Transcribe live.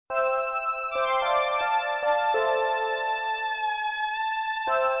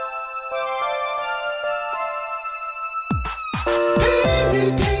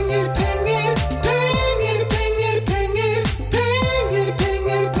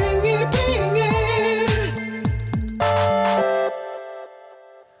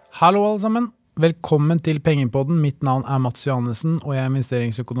Hallo alle sammen, velkommen til Pengepodden. Mitt navn Mats Johannessen, og jeg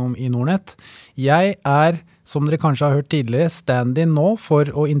investeringsøkonom i Nordnet. Jeg som dere kanskje har hørt tidligere, stand-in nå for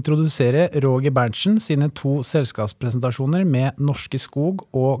å introdusere Roger Berntsen sine 2 selskapspresentasjoner med Norske Skog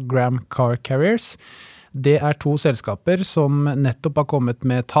og Gram Car Carriers. Det 2 selskaper som nettopp har kommet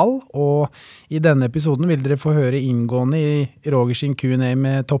med tall, og i denne episoden vil dere få høre inngående i Rogers Q&A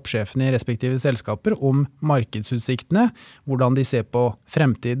med toppsjefene i respektive selskaper om markedsutsiktene, hvordan de ser på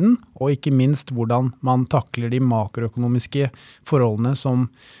fremtiden, og ikke minst hvordan man takler de makroøkonomiske forholdene som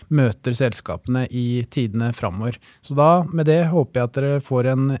møter selskapene i tidene fremover. Så da med det håper jeg at dere får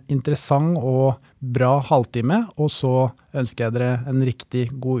en interessant og bra halvtime, og så ønsker jeg dere en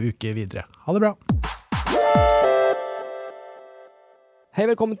riktig god uke videre. Ha det bra! Hei,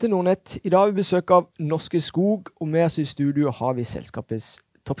 velkommen til Nordnet. I dag har vi besøk av Norske Skog, og med oss i studio har vi selskapets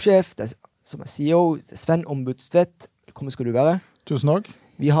toppsjef, som CEO, Sven Ombudstvedt. Velkommen skal du være. Tusen takk.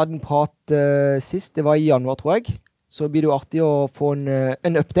 Vi hadde en prat sist, det var i januar tror jeg. Så blir det jo artig å få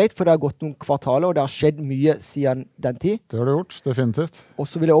en update, for det har gått noen kvartaler, og det har skjedd mye siden den tid. Det har det gjort, definitivt. Og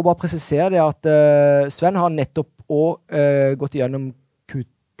så vil jeg også bare presisere det at Sven har nettopp også gått igjennom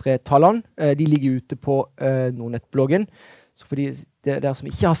Q3-tallene. De ligger ute på Nordnet-bloggen. Så for dere som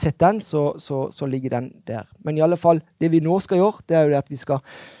ikke har sett den, så ligger den der. Men i alle fall, det vi nå skal gjøre, det jo det at vi skal...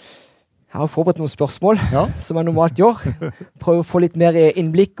 Jeg har forberedt noen spørsmål, som jeg normalt gjør. Prøve å få litt mer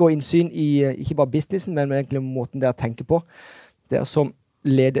innblikk og innsyn i ikke bare businessen, men egentlig måten dere tenker på. Dere som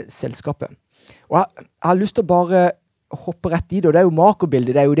leder selskapet. Og jeg har lyst til å bare hoppe rett i det, og det jo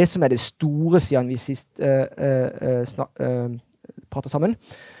makrobildet. Det jo det som det store siden vi sist pratet sammen.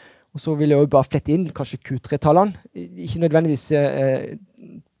 Og så vil jeg jo bare flette inn kanskje Q3-tallene. Ikke nødvendigvis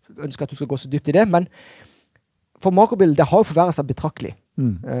ønsker at du skal gå så dypt i det, men for makrobildet, det har jo forverret seg betraktelig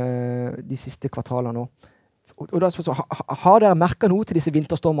de siste kvartalene nå. Og da har dere merket noe til disse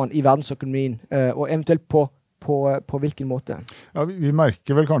vinterstormene i verdensøkonomien, og eventuelt på hvilken måte? Ja, vi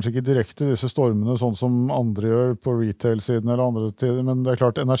merker vel kanskje ikke direkte disse stormene sånn som andre gjør på retail-siden eller andre tider, men det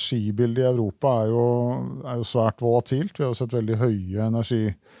klart energibildet i Europa er jo svært volatilt. Vi har jo sett veldig høye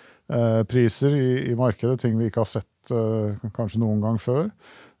energipriser i markedet, ting vi ikke har sett kanskje noen gang før.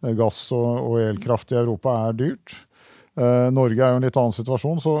 Gass og elkraft i Europa dyrt. Norge jo en litt annen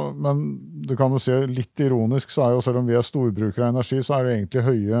situasjon, men du kan jo si litt ironisk, så jo selv om vi storbrukere av energi, så det egentlig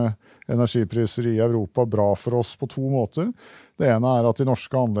høye energipriser i Europa bra for oss på 2 måter. Det ene at de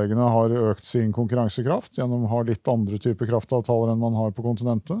norske anleggene har økt sin konkurransekraft gjennom å ha litt andre typer kraftavtaler enn man har på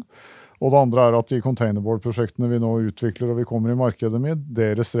kontinentet. Og det andre at de containerboard-prosjektene vi nå utvikler og vi kommer i markedet med,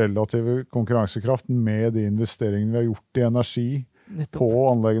 deres relative konkurransekraft med de investeringene vi har gjort i energi på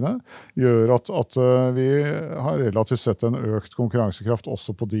anleggene, gjør at vi har relativt sett en økt konkurransekraft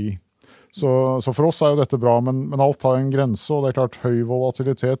også på de. Så for oss jo dette bra, men alt har en grense, og det klart høy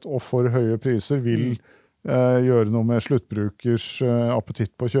volatilitet og for høye priser vil gjøre noe med sluttbrukers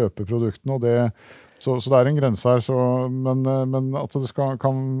appetitt på å kjøpe produktene, og så det en grense her, men at det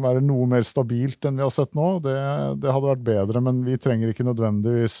kan være noe mer stabilt enn vi har sett nå, det hadde vært bedre, men vi trenger ikke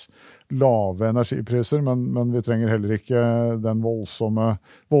nødvendigvis lave energipriser, men vi trenger heller ikke den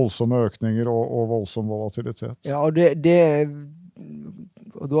voldsomme økninger og voldsom volatilitet. Ja, og da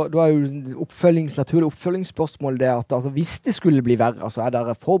jo naturlig oppfølgingsspørsmål det at altså, hvis det skulle bli verre, altså,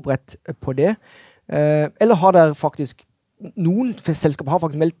 dere forberedt på det? Eller har dere faktisk noen selskaper har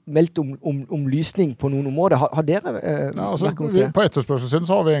faktisk meldt om lysning på noen områder. Har dere merket noe til det? På etterspørselssiden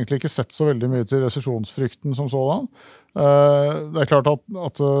så har vi egentlig ikke sett så veldig mye til resesjonsfrykten som sådan. Det klart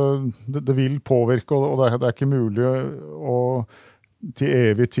at det vil påvirke, og det ikke mulig å til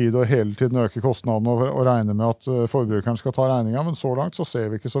evig tid og hele tiden øke kostnadene og regne med at forbrukeren skal ta regningen, men så langt så ser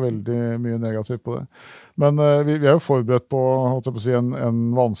vi ikke så veldig mye negativt på det. Men vi jo forberedt på, en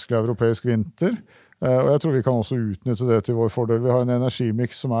vanskelig europeisk vinter, og jeg tror vi kan også utnytte det til vår fordel. Vi har en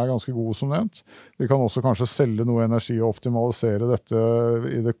energimix som ganske god som nevnt. Vi kan også kanskje selge noe energi og optimalisere dette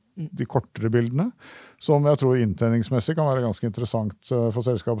i de kortere bildene, som jeg tror inntjeningsmessig kan være ganske interessant for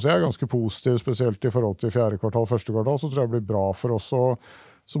selskapet. Så jeg ganske positiv, spesielt i forhold til 4. kvartal, 1. kvartal, så tror jeg det blir bra for oss,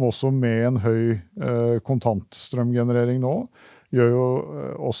 som også med en høy kontantstrømgenerering nå, gjør jo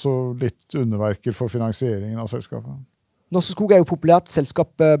også litt underverker for finansieringen av selskapet. Norske Skog jo populært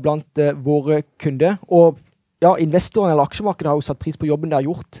selskap blant våre kunder, og ja, investorene eller aksjemarkedet har jo satt pris på jobben de har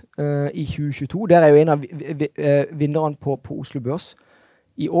gjort i 2022. Det jo en av vinnerne på Oslo Børs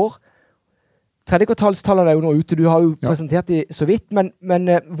i år. 3. kvartalstallene jo nå ute, du har jo presentert de så vidt, men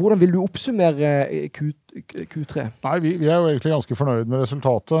hvordan vil du oppsummere Q3? Nei, vi jo egentlig ganske fornøyd med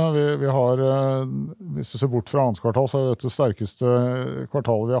resultatet. Vi har, hvis du ser bort fra 2. kvartal, så det sterkeste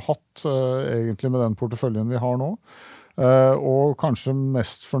kvartalet vi har hatt, egentlig med den porteføljen vi har nå. Og kanskje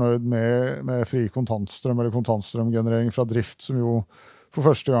mest fornøyd med fri kontantstrøm eller kontantstrømgenerering fra drift, som jo for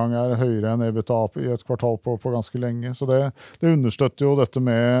første gang høyere enn EBITDA i et kvartal på ganske lenge. Så det understøtter jo dette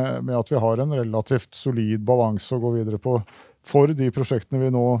med at vi har en relativt solid balanse å gå videre på for de prosjektene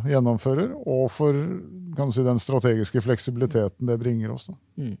vi nå gjennomfører, og for kan du si, den strategiske fleksibiliteten det bringer oss.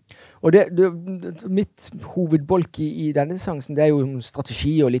 Og mitt hovedbolk i denne seansen, det jo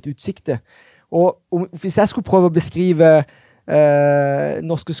strategi og litt utsikter. Og hvis jeg skulle prøve å beskrive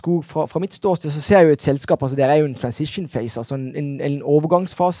Norske Skog fra mitt ståsted, så ser jeg jo et selskap, altså det jo en transition phase, altså en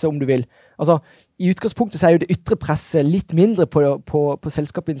overgangsfase, om du vil. Altså, i utgangspunktet så jo det ytre presset litt mindre på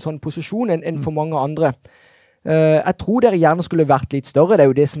selskapet i en sånn posisjon enn for mange andre. Jeg tror dere gjerne skulle vært litt større, det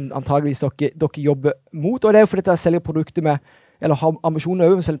jo det som antageligvis dere jobber mot, og det jo fordi dere selger produkter med, eller har ambisjoner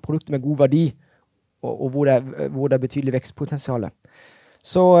over å selge produkter med god verdi, og hvor det betydelig vekstpotensiale.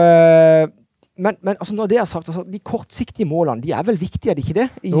 Så men altså når det sagt, altså, de kortsiktige målene, de vel viktige, ikke det?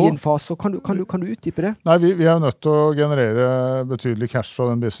 I en fase, kan du utdype det? Nei, vi jo nødt til å generere betydelig cash fra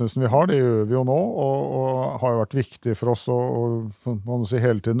den businessen vi har, det gjør vi jo nå, og har jo vært viktig for oss å man må si,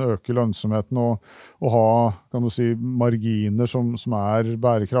 hele tiden øke lønnsomheten og ha, kan du si, marginer som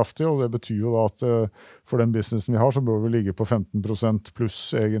bærekraftige, og det betyr jo da at for den businessen vi har, så bør vi ligge på 15% pluss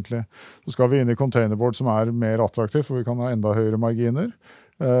egentlig. Så skal vi inn i containerboard som mer attraktivt, for vi kan ha enda høyere marginer.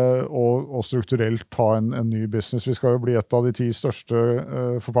 Og strukturelt ha en ny business. Vi skal jo bli et av de 10 største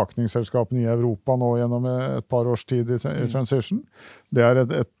forpakningsselskapene i Europa nå gjennom et par års tid i transition. Det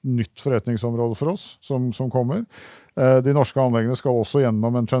et nytt forretningsområde for oss som kommer. De norske anleggene skal også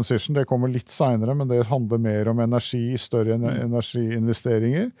gjennom en transition. Det kommer litt senere, men det handler mer om energi, større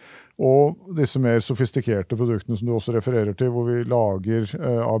energiinvesteringer, og disse mer sofistikerte produktene som du også refererer til, hvor vi lager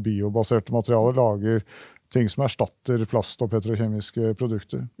av biobaserte materialer, lager ting som erstatter plast og petrokjemiske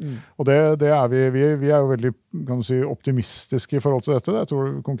produkter. Og det vi jo veldig, kan du si, optimistiske i forhold til dette. Jeg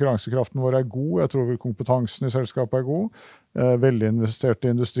tror konkurransekraften vår god, jeg tror kompetansen i selskapet god, veldig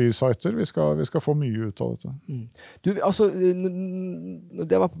investerte industrisiter. Vi skal få mye ut av dette. Du, altså,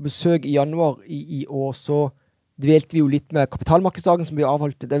 når jeg var på besøk i januar i år, så dvelte vi jo litt med kapitalmarkedsdagen som ble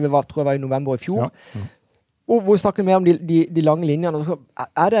avholdt, det tror jeg var i november i fjor. Ja. Og hvor snakker vi mer om de lange linjene?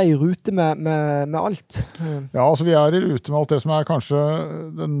 Det i rute med alt? Ja, altså vi i rute med alt. Det som kanskje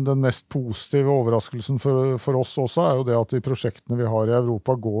den mest positive overraskelsen for oss også, jo det at de prosjektene vi har i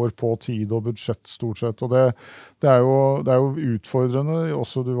Europa går på tid og budsjett stort sett. Og det jo utfordrende,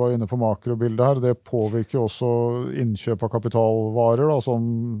 også du var inne på makrobildet her, det påvirker også innkjøp av kapitalvarer da,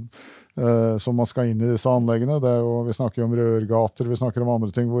 som man skal inn i disse anleggene. Vi snakker om rørgater, vi snakker om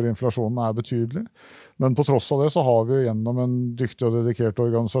andre ting hvor inflasjonen betydelig. Men på tross av det så har vi gjennom en dyktig og dedikert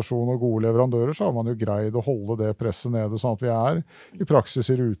organisasjon og gode leverandører, så har man jo greid å holde det presset nede, sånn at vi i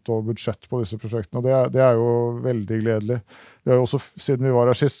praksis i rute og budsjett på disse prosjektene. Og det jo veldig gledelig. Vi har jo også, siden vi var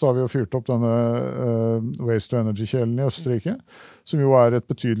her sist, så har vi jo fyrt opp denne Waste to Energy-kjelen i Østerrike, som jo et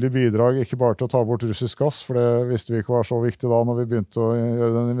betydelig bidrag, ikke bare til å ta bort russisk gass, for det visste vi ikke var så viktig da når vi begynte å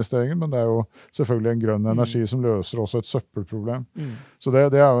gjøre den investeringen, men det jo selvfølgelig en grønn energi som løser også et søppelproblem. Så det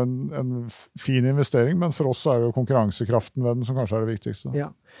jo en fin investering, men for oss det jo konkurransekraften ved den som kanskje det viktigste.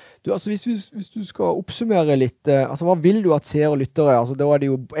 Ja. Du, altså hvis du skal oppsummere litt, altså hva vil du at seere og lyttere, altså da det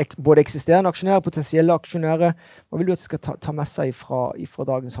jo både eksisterende aksjonærer, potensielle aksjonærer, hva vil du at de skal ta med seg fra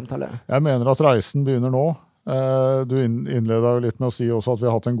dagens samtale? Jeg mener at reisen begynner nå. Du innledet jo litt med å si også at vi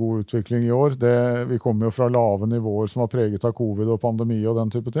har hatt en god utvikling i år. Vi kommer jo fra lave nivåer som var preget av covid og pandemi og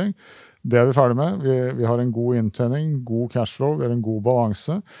den type ting. Det vi ferdig med. Vi har en god inntjening, god cashflow, vi har en god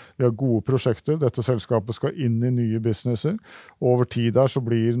balanse. Vi har gode prosjekter. Dette selskapet skal inn i nye businesser. Og over tid der så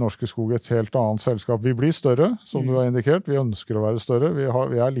blir Norske Skog et helt annet selskap. Vi blir større, som du har indikert. Vi ønsker å være større.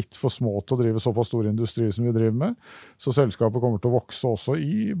 Vi litt for små til å drive såpass stor industri som vi driver med. Så selskapet kommer til å vokse også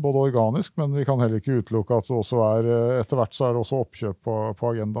både organisk, men vi kan heller ikke utelukke at det også etter hvert så det også oppkjøp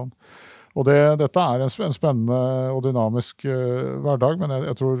på agendaen. Og dette en spennende og dynamisk hverdag, men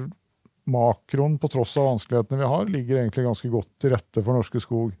jeg tror makroen på tross av vanskelighetene vi har, ligger egentlig ganske godt til rette for Norske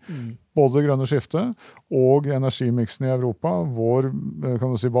Skog. Både det grønne skiftet og energimiksen i Europa, vår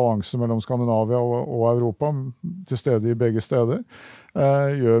kan du si, balanse mellom Skandinavia og Europa, til stede i begge steder,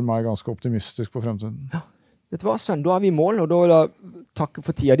 gjør meg ganske optimistisk på fremtiden. Ja. Vet du hva, Sven, da vi i mål, og da vil jeg takke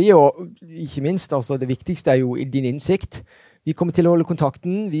for tida di, og ikke minst, altså det viktigste jo i din innsikt. Vi kommer til å holde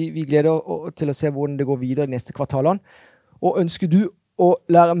kontakten, vi gleder til å se hvordan det går videre i neste kvartalene. Og ønsker du å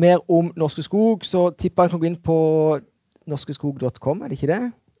lære mer om Norske Skog, så tipper jeg kan gå inn på norskeskog.com, det ikke det?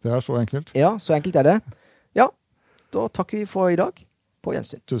 Det så enkelt. Ja, så enkelt det. Ja, da takker vi for i dag. På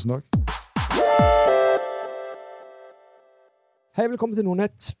gjensyn. Tusen takk. Hei, velkommen til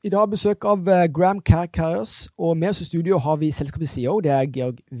Nordnett. I dag besøk av Graham Carriers, og med oss i studio har vi selskapets CEO, det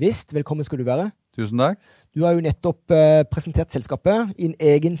Georg Wist. Velkommen skal du være. Tusen takk. Du har jo nettopp presentert selskapet i en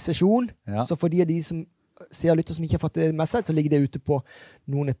egen sesjon, så for de som ser lytter som ikke har fått det med seg, så ligger det ute på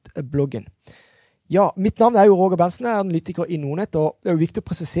Nordnett-bloggen. Ja, mitt navn jo Roger Berntsen, jeg analytiker i Nordnett, og det jo viktig å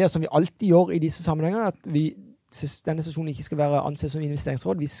presisere, som vi alltid gjør i disse sammenhengene, at denne sesjonen ikke skal være ansett som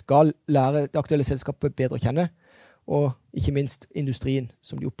investeringsråd. Vi skal lære det aktuelle selskapet bedre å kjenne, og ikke minst industrien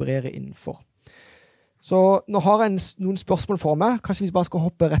som de opererer innenfor. Så nå har jeg noen spørsmål for meg. Kanskje vi bare skal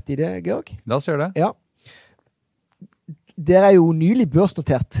hoppe rett i det, Georg? La oss gjøre det. Ja. Dere jo nylig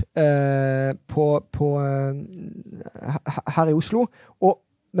børsnotert her i Oslo, og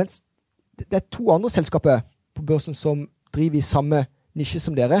mens det to andre selskaper på børsen som driver i samme nisje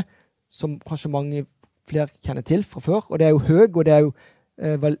som dere, som kanskje mange flere kjenner til fra før, og det jo Høg, og det jo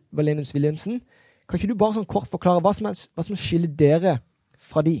Wallenius Wilhelmsen. Kan ikke du bare sånn kort forklare hva som skiller dere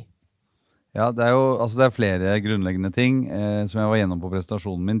fra de? Ja, det er flere grunnleggende ting som jeg var gjennom på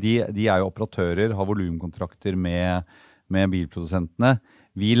presentasjonen min. De jo operatører, har volumkontrakter med bilprodusentene.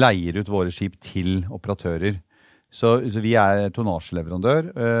 Vi leier ut våre skip til operatører. Så vi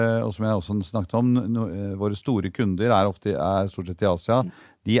tonnasjeleverandør, og som jeg også snakket om, våre store kunder stort sett i Asia.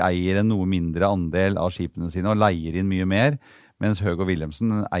 De eier en noe mindre andel av skipene sine og leier inn mye mer, mens Høg og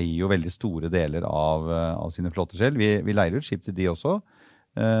Wilhelmsen eier jo veldig store deler av sine flotter selv. Vi leier ut skip til de også,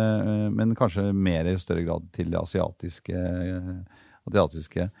 men kanskje mer i større grad til det asiatiske.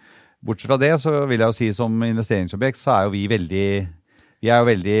 Bortsett fra det, så vil jeg jo si som investeringsobjekt, så jo vi jo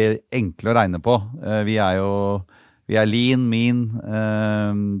veldig enkle å regne på. Vi lean, mean,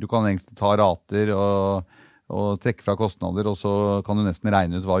 du kan egentlig ta rater og trekke fra kostnader, og så kan du nesten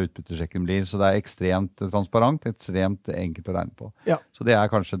regne ut hva utbyttesjekken blir. Så det ekstremt transparent, ekstremt enkelt å regne på. Ja. Så det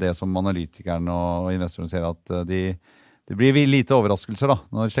kanskje det som analytikeren og investorene ser, at det blir lite overraskelser da,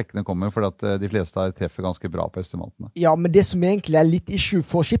 når sjekkene kommer, for at de fleste treffer ganske bra på estimatene. Ja, men det som egentlig litt issue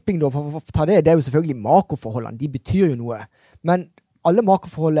for shipping, da, for å ta det jo selvfølgelig makroforholdene. De betyr jo noe. Men alle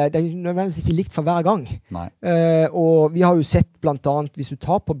makroforhold det jo nødvendigvis ikke likt for hver gang. Nei. Og vi har jo sett blant annet, hvis du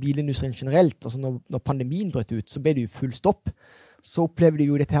tar på bilindustrien generelt, altså når pandemien brøt ut, så ble det jo full stopp. Så opplever du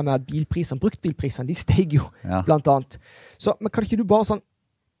jo dette her med at bruktbilprisene, de steg jo blant annet. Så, men kan ikke du bare sånn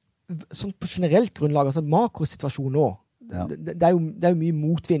på generelt grunnlag, altså makrosituasjonen nå, det jo mye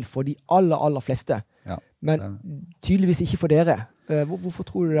motvind for de aller fleste. Ja, men tydeligvis ikke for dere. Hvorfor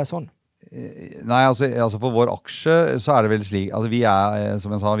tror du det sånn? Nei, altså for vår aksje så det vel slik, altså vi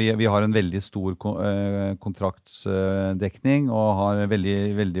som jeg sa, vi har en veldig stor kontraktsdekning og har veldig,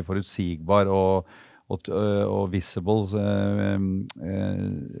 veldig forutsigbar og visible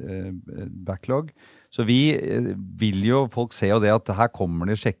backlog. Så vi vil jo, folk ser jo det at her kommer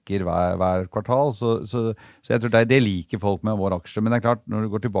det sjekker hver kvartal, så jeg tror det liker folk med vår aksje. Men det klart, når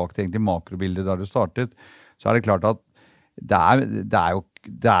du går tilbake til egentlig makrobildet der du startet, så det klart at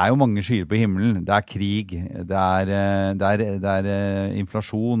det jo mange skyer på himmelen. Det krig, det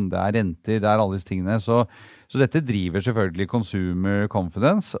inflasjon, det renter, det alle disse tingene. Så dette driver selvfølgelig consumer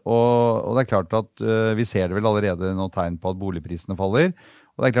confidence, og det klart at vi ser det vel allerede noen tegn på at boligprisene faller.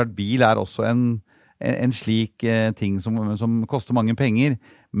 Og det klart, bil også en slik ting som koster mange penger,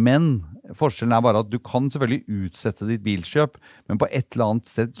 men forskjellen bare at du kan selvfølgelig utsette ditt bilkjøp, men på et eller annet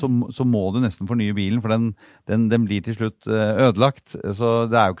sted så må du nesten fornye bilen, for den blir til slutt ødelagt. Så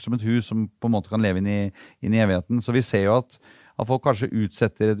det jo ikke som et hus som på en måte kan leve inn i evigheten. Så vi ser jo at folk kanskje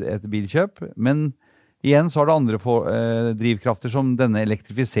utsetter et bilkjøp, men igjen så det andre drivkrafter som denne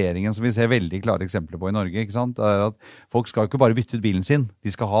elektrifiseringen som vi ser veldig klare eksempler på i Norge, ikke sant? Det at folk skal jo ikke bare bytte ut bilen sin,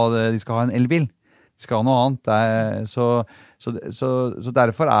 de skal ha en elbil. De skal ha noe annet. Så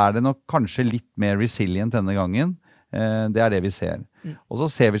derfor det nok kanskje litt mer resilient denne gangen. Det det vi ser. Og så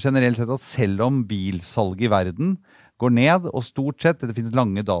ser vi generelt sett at selv om bilsalget i verden går ned, og stort sett, det finnes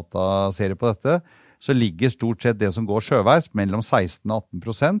lange dataserier på dette, så ligger stort sett det som går sjøveis mellom 16 og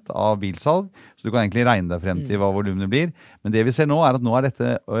 18% av bilsalg. Så du kan egentlig regne deg frem til hva volumene blir. Men det vi ser nå at nå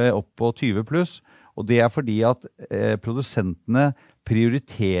dette opp på 20+, og det fordi at produsentene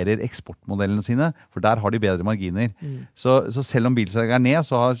prioriterer eksportmodellene sine, for der har de bedre marginer. Så selv om bilsalget ned,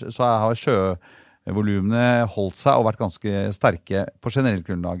 så har sjøvolumene holdt seg og vært ganske sterke på generelt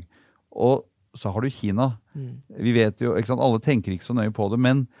grunnlag. Og så har du Kina. Vi vet jo, ikke sant, alle tenker ikke så nøye på det,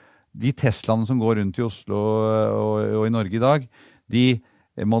 men de Teslaene som går rundt i Oslo og i Norge i dag, de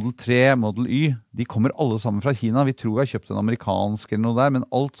Model 3, Model Y, de kommer alle sammen fra Kina. Vi tror vi har kjøpt en amerikansk eller noe der, men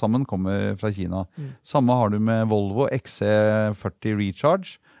alt sammen kommer fra Kina. Samme har du med Volvo XC40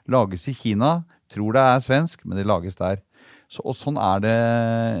 Recharge. Lages i Kina. Tror det svensk, men det lages der. Og sånn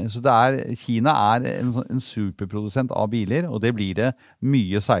det. Så Kina en superprodusent av biler, og det blir det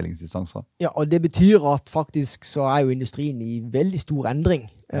mye seilingsdistanser. Ja, og det betyr at faktisk så jo industrien i veldig stor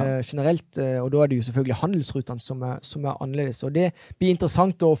endring generelt, og da det jo selvfølgelig handelsrutene som annerledes. Og det blir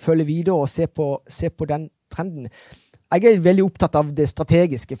interessant å følge videre og se på den trenden. Jeg veldig opptatt av det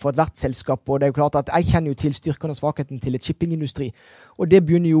strategiske for hvert selskap, og det jo klart at jeg kjenner jo til styrken og svakheten til et shippingindustri. Og det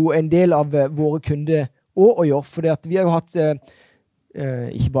begynner jo en del av våre kunder å gjøre, for vi har jo hatt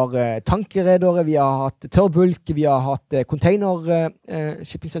ikke bare tankeredere, vi har hatt tørrbulk, vi har hatt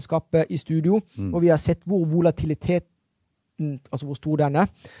container-shippingselskapet i studio, og vi har sett hvor volatiliteten, altså hvor stor den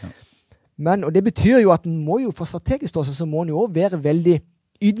Men, og det betyr jo at den må jo for strategisk ståelse, så må den jo også være veldig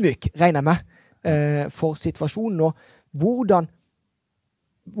ydmyk, regner jeg med, for situasjonen, og hvordan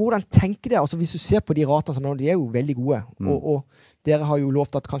tenker dere, altså hvis du ser på de ratene som de jo veldig gode, og dere har jo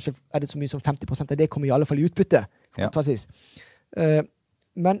lovt at kanskje det så mye som 50% av det kommer i alle fall i utbytte,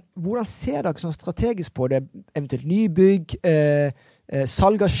 men hvordan ser dere sånn strategisk på det, eventuelt nybygg,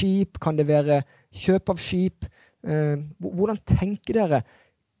 salg av skip, kan det være kjøp av skip, hvordan tenker dere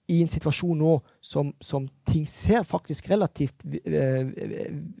i en situasjon nå som ting ser faktisk relativt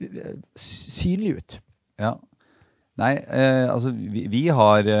synlig ut? Ja. Nei, altså vi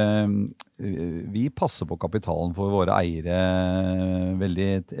passer på kapitalen for våre eiere veldig,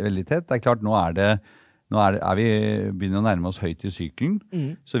 veldig tett. Det klart, nå vi begynner å nærme oss høyt i syklen,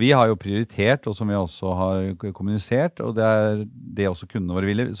 så vi har jo prioritert, og som vi også har kommunisert, og det også kundene våre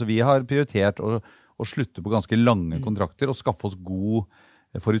ville, så vi har prioritert å slutte på ganske lange kontrakter og skaffe oss god,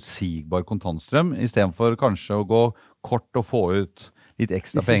 forutsigbar kontantstrøm, i stedet for kanskje å gå kort og få ut litt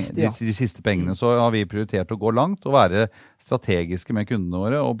ekstra penger, de siste pengene. Så har vi prioritert å gå langt og være strategiske med kundene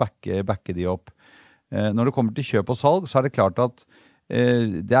våre og backe de opp. Når det kommer til kjøp og salg, så det klart at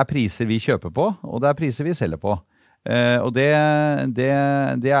det priser vi kjøper på, og det priser vi selger på. Og det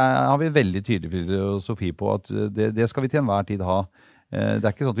har vi veldig tydelig filosofi på, at det skal vi til enhver tid ha.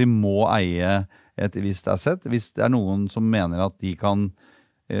 Det ikke sånn at vi må eie et visst asset. Hvis det noen som mener at de kan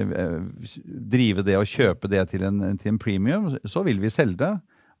drive det og kjøpe det til en premium, så vil vi selge det.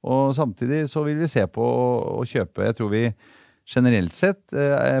 Og samtidig så vil vi se på å kjøpe. Jeg tror vi generelt sett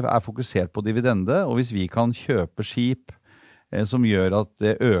fokusert på dividende, og hvis vi kan kjøpe skip som gjør at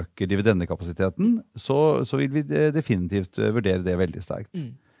det øker dividendekapasiteten, så vil vi definitivt vurdere det veldig sterkt.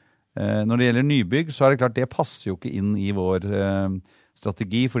 Når det gjelder nybygg, så det klart det passer jo ikke inn i vår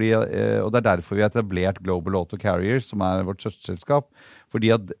strategi, og det derfor vi har etablert Global Auto Carriers, som vårt søsterselskap, fordi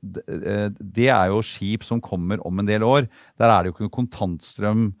at det jo skip som kommer om en del år. Der det jo ikke noe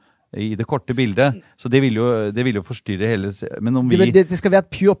kontantstrøm i det korte bildet, så det vil jo forstyrre hele, men om det skal være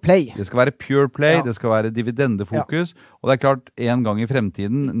et pure play. Det skal være pure play, det skal være dividendefokus, og det klart, en gang i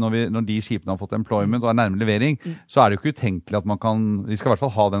fremtiden, når de skipene har fått employment og nærmere levering, så det jo ikke utenkelig at vi skal i hvert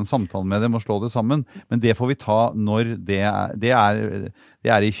fall ha den samtalen med dem og slå det sammen, men det får vi ta når det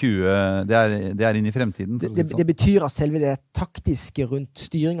inn i fremtiden. Det betyr at selve det taktiske rundt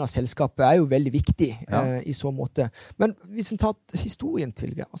styring av selskapet jo veldig viktig i så måte. Men hvis vi tar historien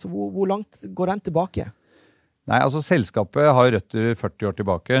til det, altså hvor langt går den tilbake? Nei, altså selskapet har røtter 40 år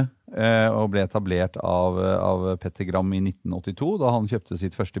tilbake, og ble etablert av Petter Gram i 1982, da han kjøpte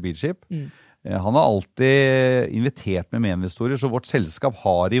sitt første bilskip. Han har alltid invitert med medinvestorer, så vårt selskap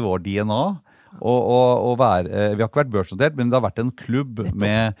har i vår DNA, vi har ikke vært børsnotert, men det har vært en klubb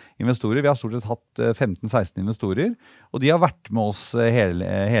med investorer. Vi har stort sett hatt 15-16 investorer, og de har vært med oss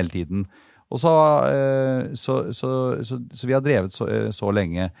hele tiden. Og så vi har drevet så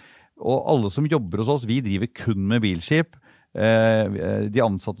lenge. Og alle som jobber hos oss, vi driver kun med bilskip. De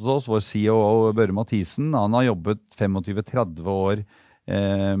ansatte hos oss, vår CEO Børre Mathisen, han har jobbet 25-30 år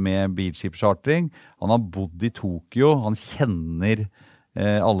med bilskipchartering. Han har bodd i Tokyo, han kjenner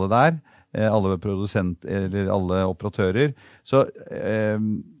alle der. Alle produsenter, eller alle operatører. Så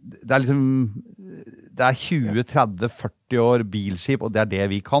det liksom, det 20, 30, 40 år bilskip, og det det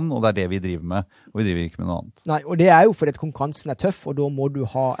vi kan, og det det vi driver med, og vi driver ikke med noe annet. Nei, og det jo fordi at konkurransen tøff, og da må du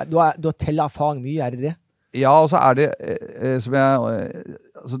ha, da teller erfaring mye, det det? Ja, og så det, som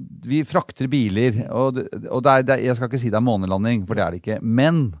altså, vi frakter biler, og jeg skal ikke si det månelanding, for det det ikke,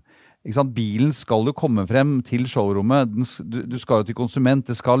 men ikke sant? Bilen skal jo komme frem til showrommet, du skal jo til konsument,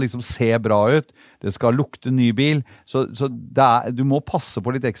 det skal liksom se bra ut, det skal lukte ny bil, så du må passe på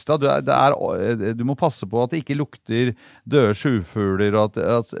litt ekstra, du må passe på at det ikke lukter døde sjufugler, og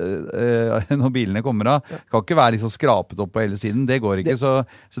at når bilene kommer av, det kan ikke være liksom skrapet opp på hele siden, det går ikke, så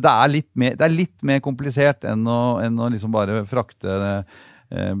det litt mer komplisert enn å liksom bare frakte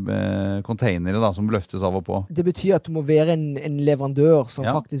containere da, som løftes av og på. Det betyr at du må være en leverandør som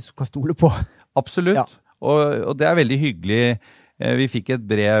faktisk kan stole på. Absolutt. Ja. Og det veldig hyggelig. Vi fikk et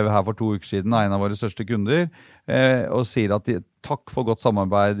brev her for 2 uker siden av en av våre største kunder, og sier at takk for godt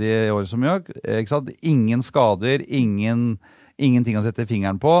samarbeid i året som gjør. Ikke sant? Ingen skader, ingenting å sette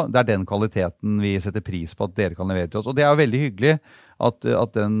fingeren på. Det den kvaliteten vi setter pris på at dere kan levere til oss. Og det jo veldig hyggelig at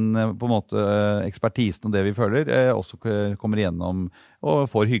den på en måte ekspertisen og det vi føler også kommer igjennom og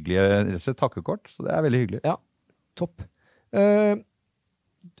får hyggelige takkekort. Så det veldig hyggelig. Ja, topp.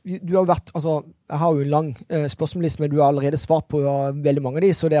 Du har vært, altså, jeg har jo en lang spørsmålsliste, men du har allerede svart på veldig mange av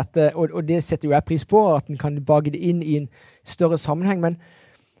de, så og det setter jo jeg pris på, at den kan bake det inn i en større sammenheng. Men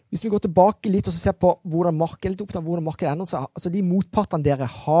hvis vi går tilbake litt og ser på hvordan markedet endrer seg, altså de motpartene dere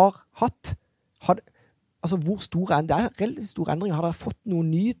har hatt, altså hvor store det relativt store endringer. Har dere fått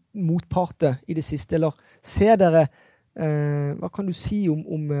noen nye motparter i det siste, eller ser dere, hva kan du si om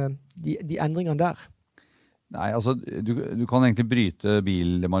de endringene der? Nei, altså, du kan egentlig bryte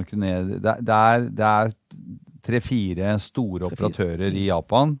bilmarkedet ned. Det 3-4 store operatører i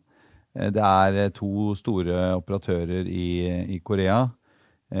Japan. Det 2 store operatører i Korea.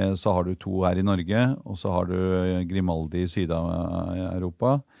 Så har du 2 her i Norge, og så har du Grimaldi i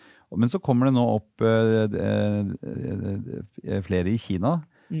Syd-Europa. Men så kommer det nå opp flere i Kina.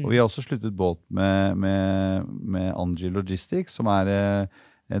 Og vi har også sluttet båt med Anji Logistics, som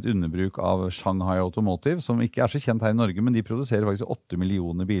et underbruk av Shanghai Automotive, som ikke så kjent her i Norge, men de produserer faktisk 8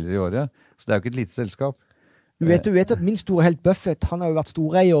 millioner biler i året. Så det jo ikke et lite selskap. Du vet at min store helt Buffett, han har jo vært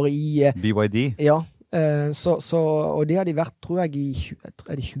storeier i BYD. Ja, og det har de vært, tror jeg, i 20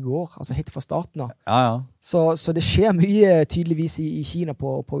 år, altså helt fra starten av. Ja. Så det skjer mye tydeligvis i Kina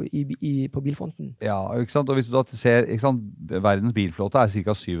på bilfronten. Ja, ikke sant? Og hvis du da ser, ikke sant? Verdens bilflåte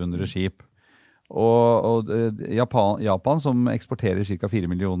ca. 700 skip. Og Japan, som eksporterer ca. 4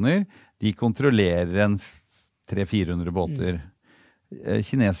 millioner, de kontrollerer 300-400 båter.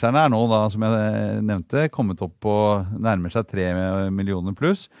 Kineserne nå, da, som jeg nevnte, kommet opp på nærmer seg 3 millioner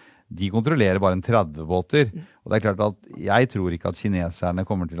pluss. De kontrollerer bare 30 båter. Og det klart at jeg tror ikke at kineserne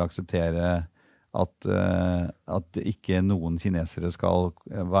kommer til å akseptere at ikke noen kinesere skal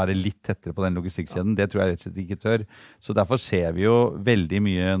være litt tettere på den logistikkkjeden. Det tror jeg rett og slett ikke tør. Så derfor ser vi jo veldig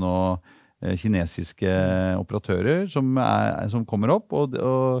mye nå kinesiske operatører som kommer opp, og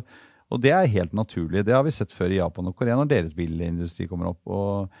det helt naturlig. Det har vi sett før i Japan og Korea når deres bilindustri kommer opp,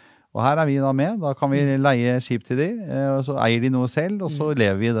 og her vi da med. Da kan vi leie skip til de, og så eier de noe selv, og så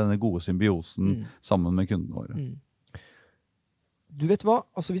lever vi i denne gode symbiosen sammen med kundene våre. Du vet hva?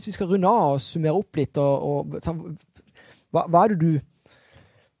 Altså hvis vi skal runde av og summere opp litt, hva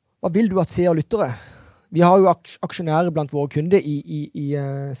vil du at seere og lyttere? Vi har jo aksjonærer blant våre kunder i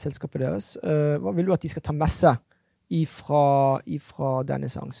selskapet deres. Hva vil du at de skal ta med seg ifra denne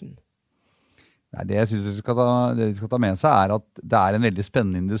seansen? Nei, det jeg synes de skal ta med seg at det en veldig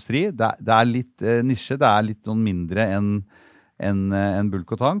spennende industri. Det litt nisje, det litt noen mindre enn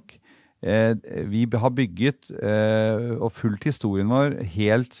bulk og tank. Vi har bygget og fulgt historien vår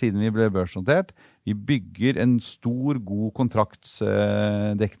helt siden vi ble børsnotert. Vi bygger en stor, god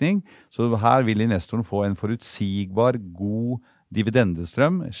kontraktsdekning, så her vil investoren få en forutsigbar, god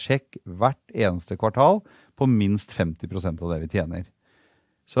dividendestrøm, sjekk hvert eneste kvartal på minst 50% av det vi tjener.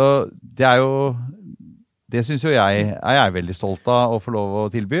 Så det synes jo jeg veldig stolt av å få lov å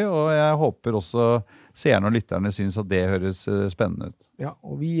tilby, og jeg håper også seerne og lytterne synes at det høres spennende ut. Ja,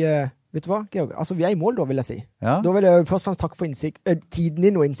 og vi... Vet du hva, Georg? Altså, vi i mål da, vil jeg si. Ja. Da vil jeg først og fremst takke for tiden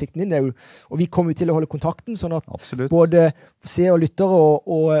din og innsikten din. Og vi kommer til å holde kontakten, sånn at Absolutt. Både seere og lyttere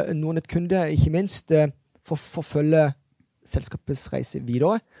og noen kunder, ikke minst, får følge selskapets reise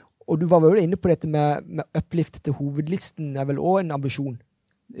videre. Og du var vel inne på dette med uplift til hovedlisten, vel også en ambisjon?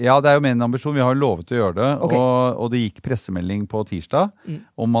 Ja, det jo min ambisjon. Vi har lovet å gjøre det, Okay. og det gikk pressemelding på tirsdag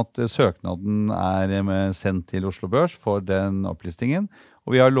om at søknaden sendt til Oslo Børs for den opplistingen.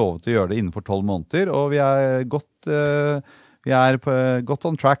 Og vi har lovet å gjøre det innenfor 12 måneder, og vi godt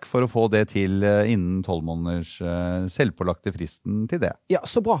on track for å få det til innen 12 måneders selvpålagte fristen til det. Ja,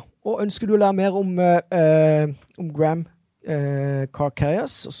 så bra. Og ønsker du å lære mer om Gram Car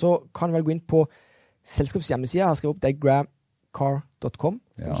Carriers, så kan du vel gå inn på selskapshjemmesiden. Jeg har skrevet opp det gramcar.com.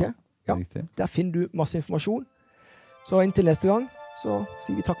 Ja, riktig. Der finner du masse informasjon. Så inntil neste gang, så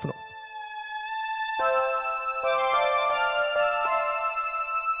sier vi takk for nå.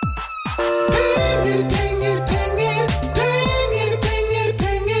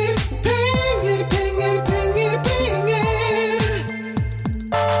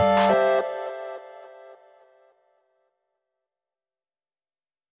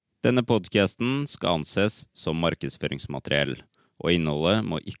 Denne podcasten skal anses som markedsføringsmateriell, og innholdet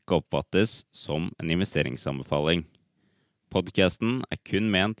må ikke oppfattes som en investeringsanbefaling. Podcasten kun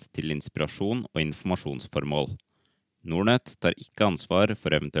ment til inspirasjon og informasjonsformål. Nordnett tar ikke ansvar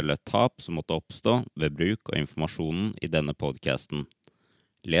for eventuelle tap som måtte oppstå ved bruk av informasjonen i denne podcasten.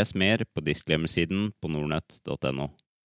 Les mer på disclaimer-siden på nordnett.no.